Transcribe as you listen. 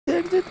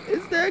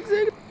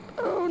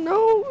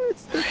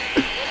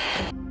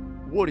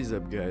What is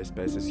up guys,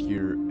 Passes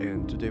here,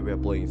 and today we are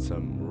playing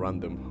some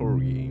random horror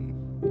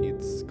game.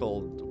 It's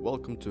called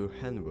Welcome to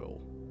Hanwell.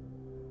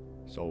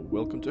 So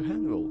welcome to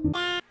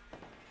Hanwell.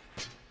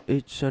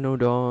 It's a new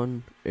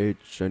dawn,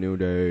 it's a new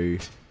day,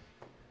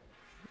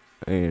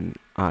 and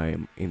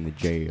I'm in the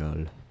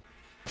jail.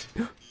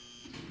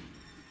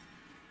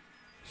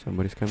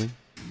 Somebody's coming.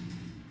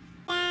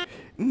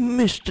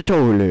 Mr.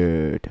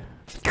 Toilet!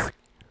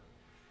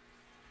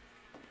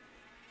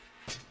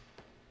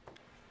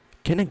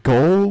 Can I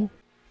go?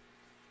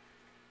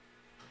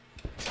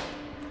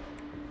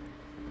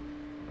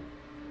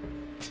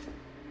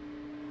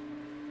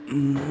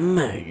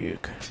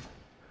 Magic.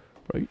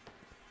 Right?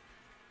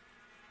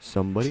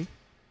 Somebody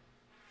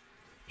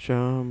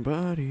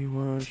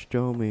once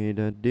told me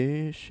that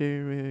this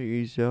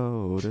area is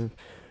out of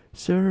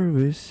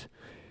service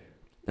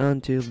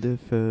until the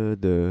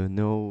further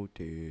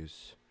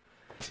notice.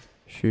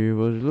 She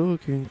was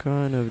looking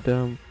kind of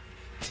dumb.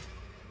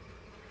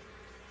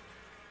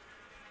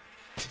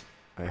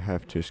 I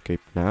have to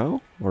escape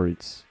now, or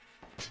it's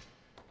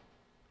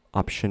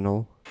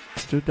optional?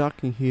 It's too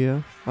dark in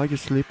here. Are you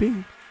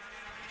sleeping?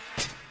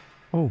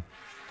 Oh.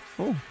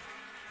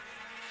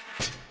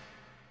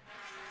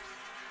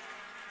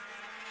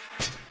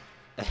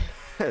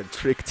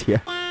 Tricked ya.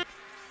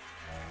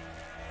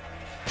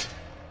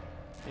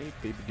 Hey,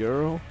 baby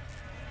girl.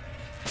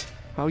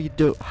 How you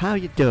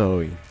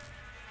doing?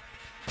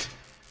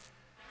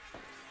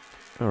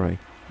 All right,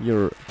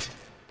 you're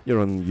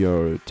on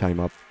your time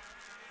up.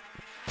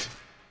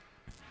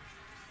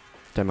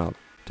 Time out.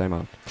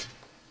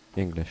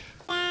 English.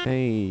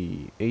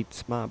 Hey,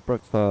 it's my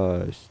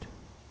breakfast.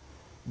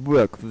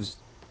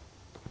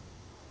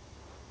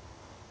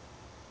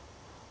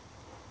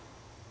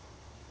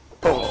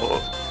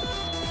 Oh,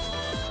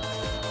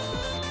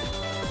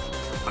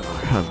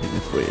 I'm in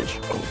the fridge.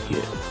 Oh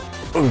yeah.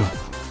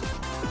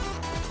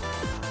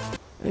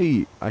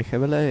 Hey, I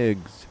have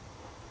legs.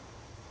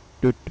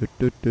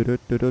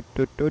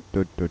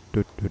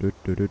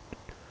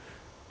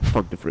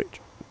 Fuck the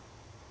fridge.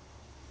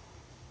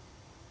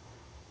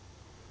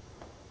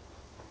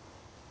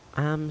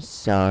 I'm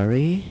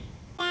sorry.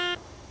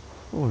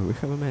 Oh, we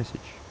have a message.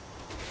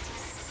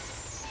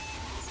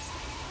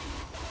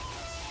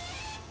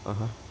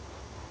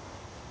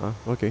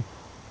 Okay.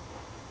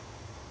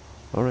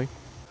 Alright.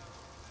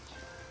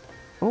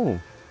 Oh,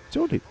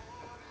 totally.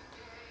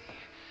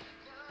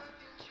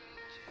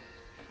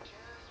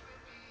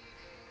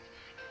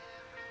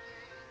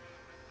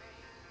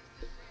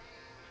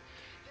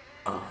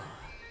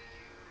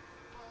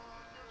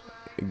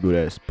 Good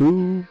ass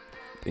poo.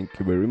 Thank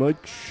you very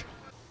much.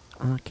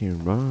 I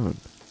can run,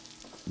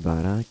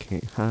 but I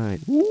can't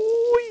hide.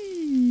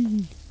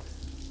 Whee!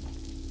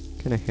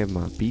 Can I have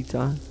my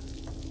pizza?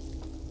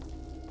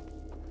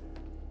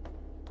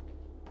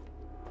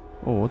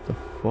 Oh, what the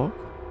fuck?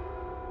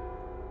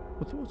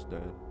 What was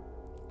that?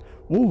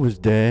 What was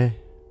that?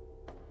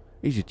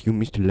 Is it you,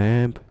 Mr.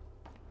 Lamb?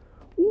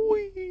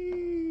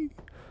 Whee!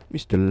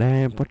 Mr.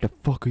 Lamb, what the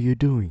fuck are you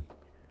doing?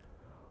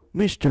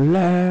 Mr.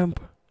 Lamb!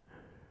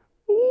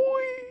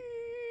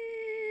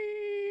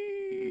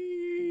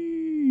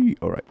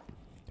 Alright.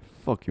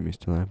 Fuck you,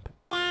 Mr. Lamp.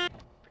 The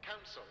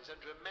council is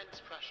under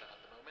immense pressure at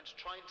the moment,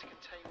 trying to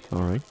contain the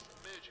Alright.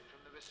 emerging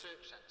from the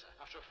research centre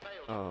after a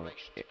failed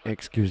operation.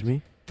 Excuse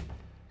me.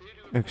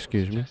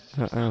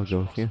 I'll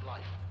go here.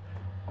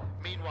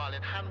 Meanwhile,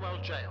 in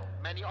Hanwell jail,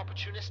 many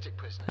opportunistic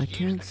prisoners I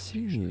can't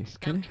see.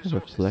 Can I have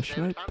a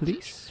flashlight,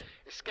 please?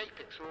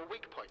 Escaping through a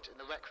weak point in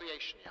the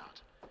recreation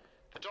yard.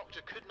 The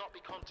doctor could not be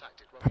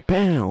contacted when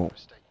Kapow! for a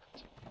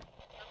statement.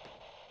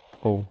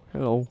 Oh,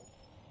 hello.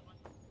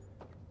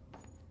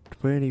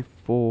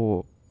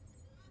 24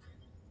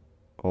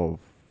 of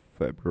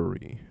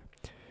February.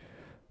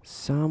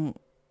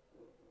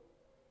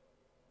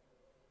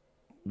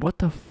 What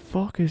the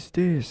fuck is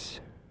this?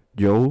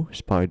 Joe,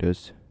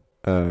 spiders.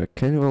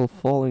 Canwell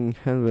falling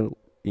Hanwell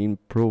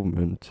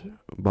improvement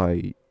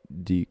by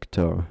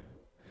Dictor.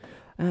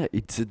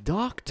 It's a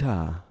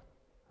doctor.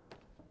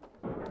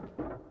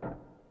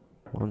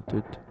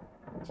 Wanted.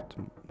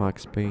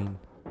 Max Payne.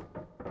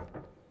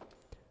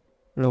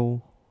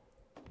 Hello.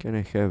 Can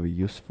I have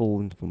useful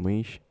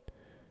information?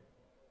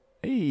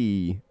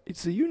 Hey,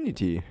 it's a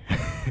Unity.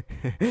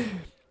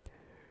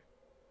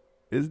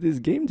 Is this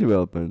game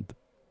development?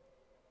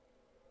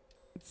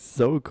 It's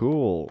so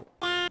cool.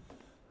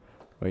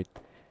 Right.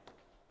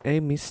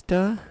 Hey,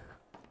 mister.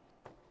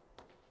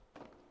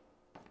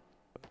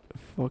 What the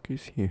fuck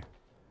is here?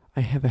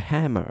 I have a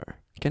hammer.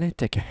 Can I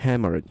take a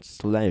hammer and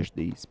slash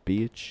this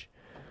bitch?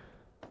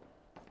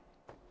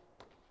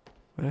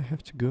 Where I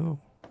have to go?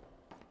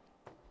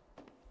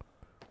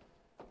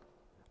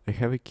 I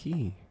have a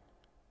key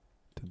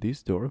to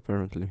this door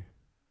apparently.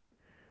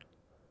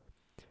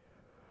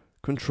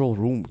 Control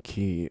room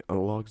key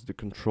unlocks the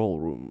control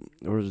room.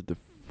 Where the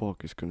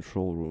fuck is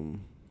control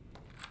room?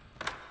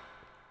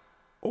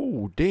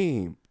 Oh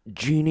damn,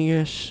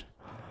 genius!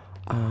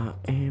 I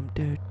am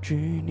the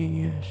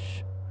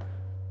genius.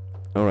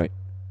 Alright.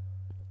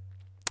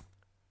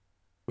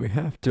 We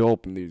have to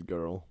open this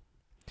girl.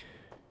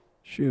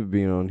 She's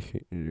been on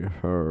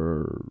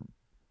her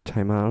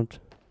timeout.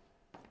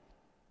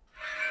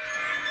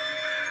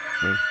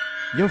 Hey.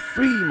 You're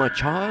free, my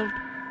child.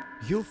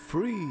 You're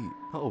free.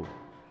 Oh.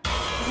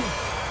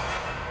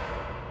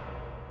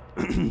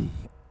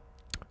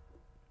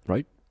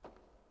 Right?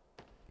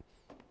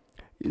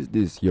 Is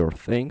this your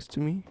thanks to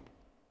me?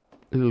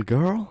 Little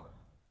girl?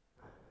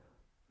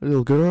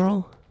 Little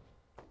girl?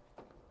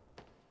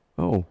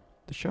 Oh,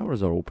 the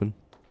showers are open.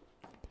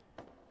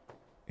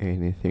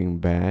 Anything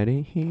bad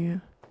in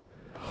here?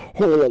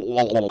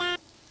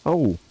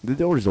 Oh, the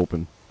door is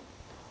open.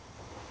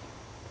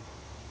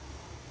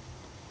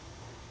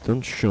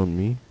 Don't shun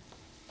me.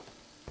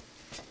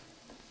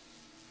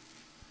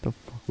 The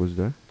fuck was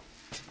that?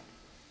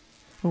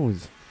 Oh,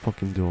 it's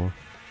fucking door.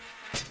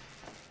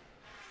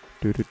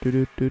 The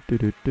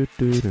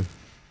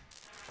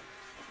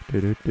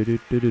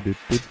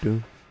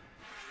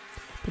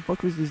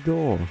fuck is this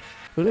door?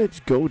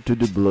 Let's go to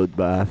the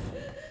bloodbath.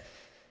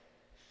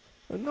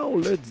 No,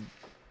 let's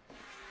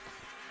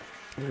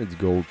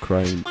go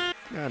crying.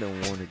 I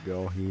don't want to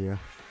go here.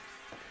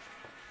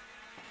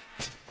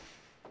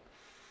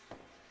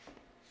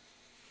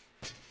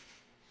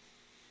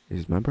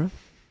 Is my breath?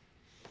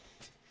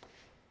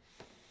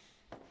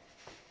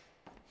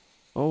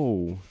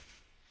 Oh,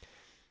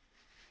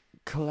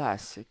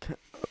 classic.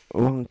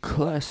 One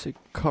classic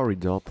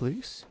corridor,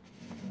 please.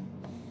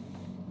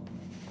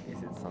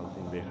 Is it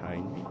something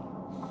behind me?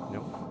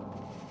 No.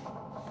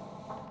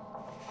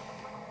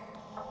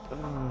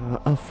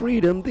 A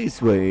freedom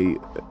this way,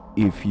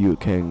 if you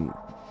can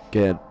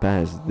get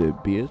past the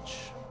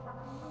beach.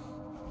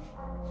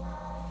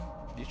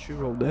 Did you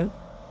roll that?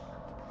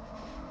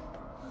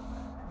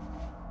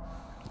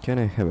 Can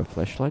I have a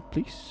flashlight,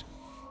 please?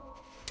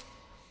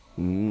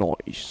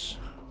 Nice.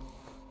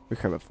 We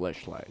have a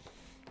flashlight.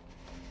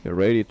 You're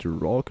ready to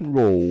rock and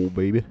roll,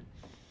 baby.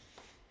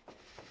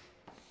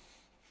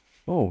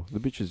 Oh, the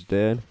bitch is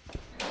dead.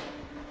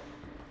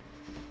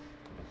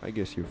 I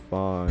guess you're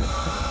fine.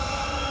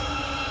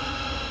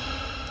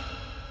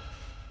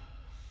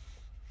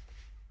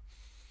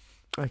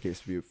 I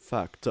guess we're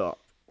fucked up.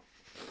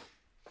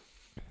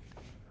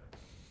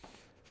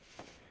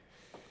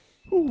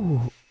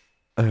 Ooh.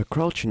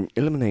 Crouching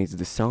eliminates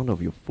the sound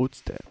of your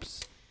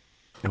footsteps.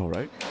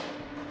 Alright.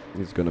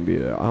 It's gonna be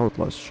a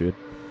Outlast shit.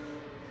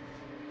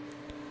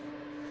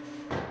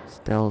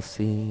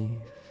 Stealthy.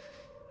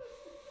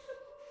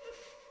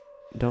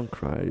 Don't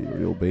cry,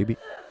 little baby.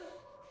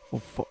 Oh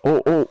fuck.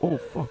 Oh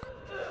fuck.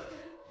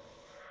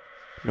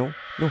 No.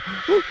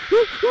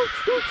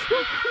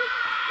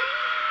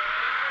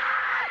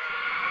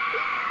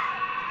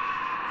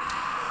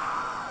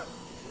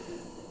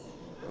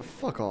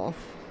 Fuck off.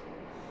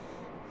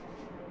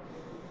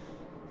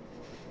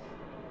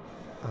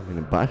 I'm in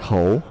a bad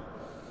hole.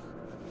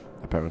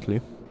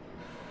 Apparently.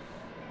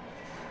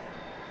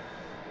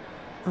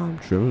 I'm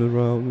traveling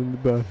around in the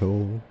bad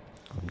hole.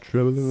 I'm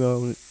traveling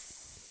around.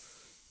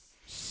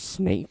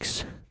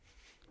 Snakes?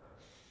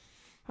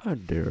 Are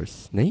there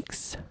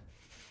snakes?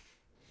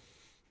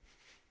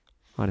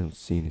 I don't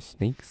see any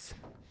snakes.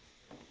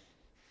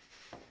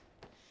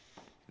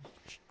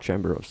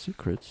 Chamber of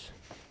Secrets.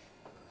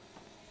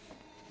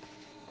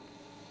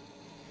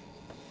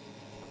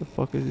 What the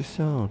fuck is this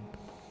sound?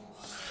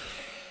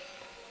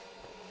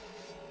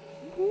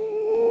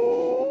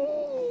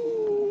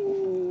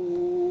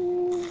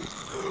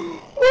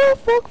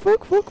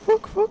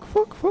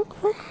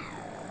 Fuck.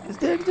 It's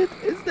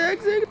the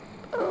exit.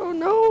 Oh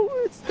no,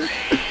 it's the...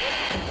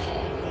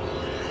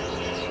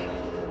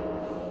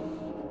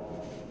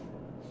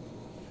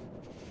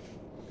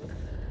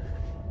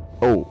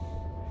 Oh.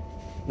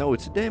 No,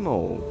 it's a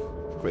demo.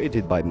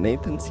 Created by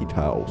Nathan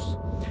Seathouse.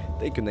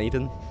 Thank you,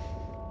 Nathan.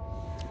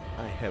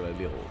 I have a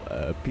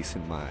little piece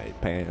in my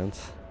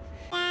pants.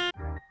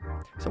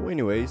 So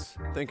anyways,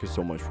 thank you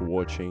so much for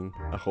watching.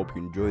 I hope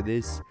you enjoyed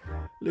this.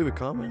 Leave a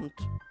comment.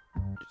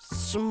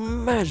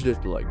 Smash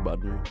that like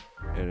button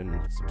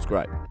and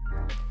subscribe,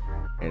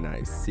 and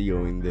I see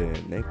you in the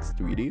next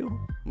video,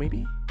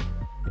 maybe.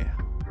 Yeah,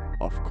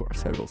 of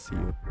course I will see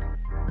you.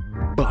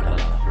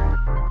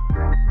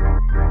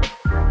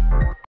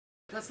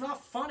 That's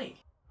not funny.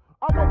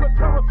 I was a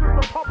terror since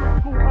the public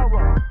school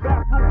era.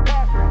 Bathroom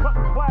passes,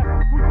 cutting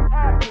classes, squeezing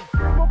asses.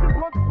 Smoking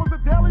blunts was a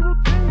devil.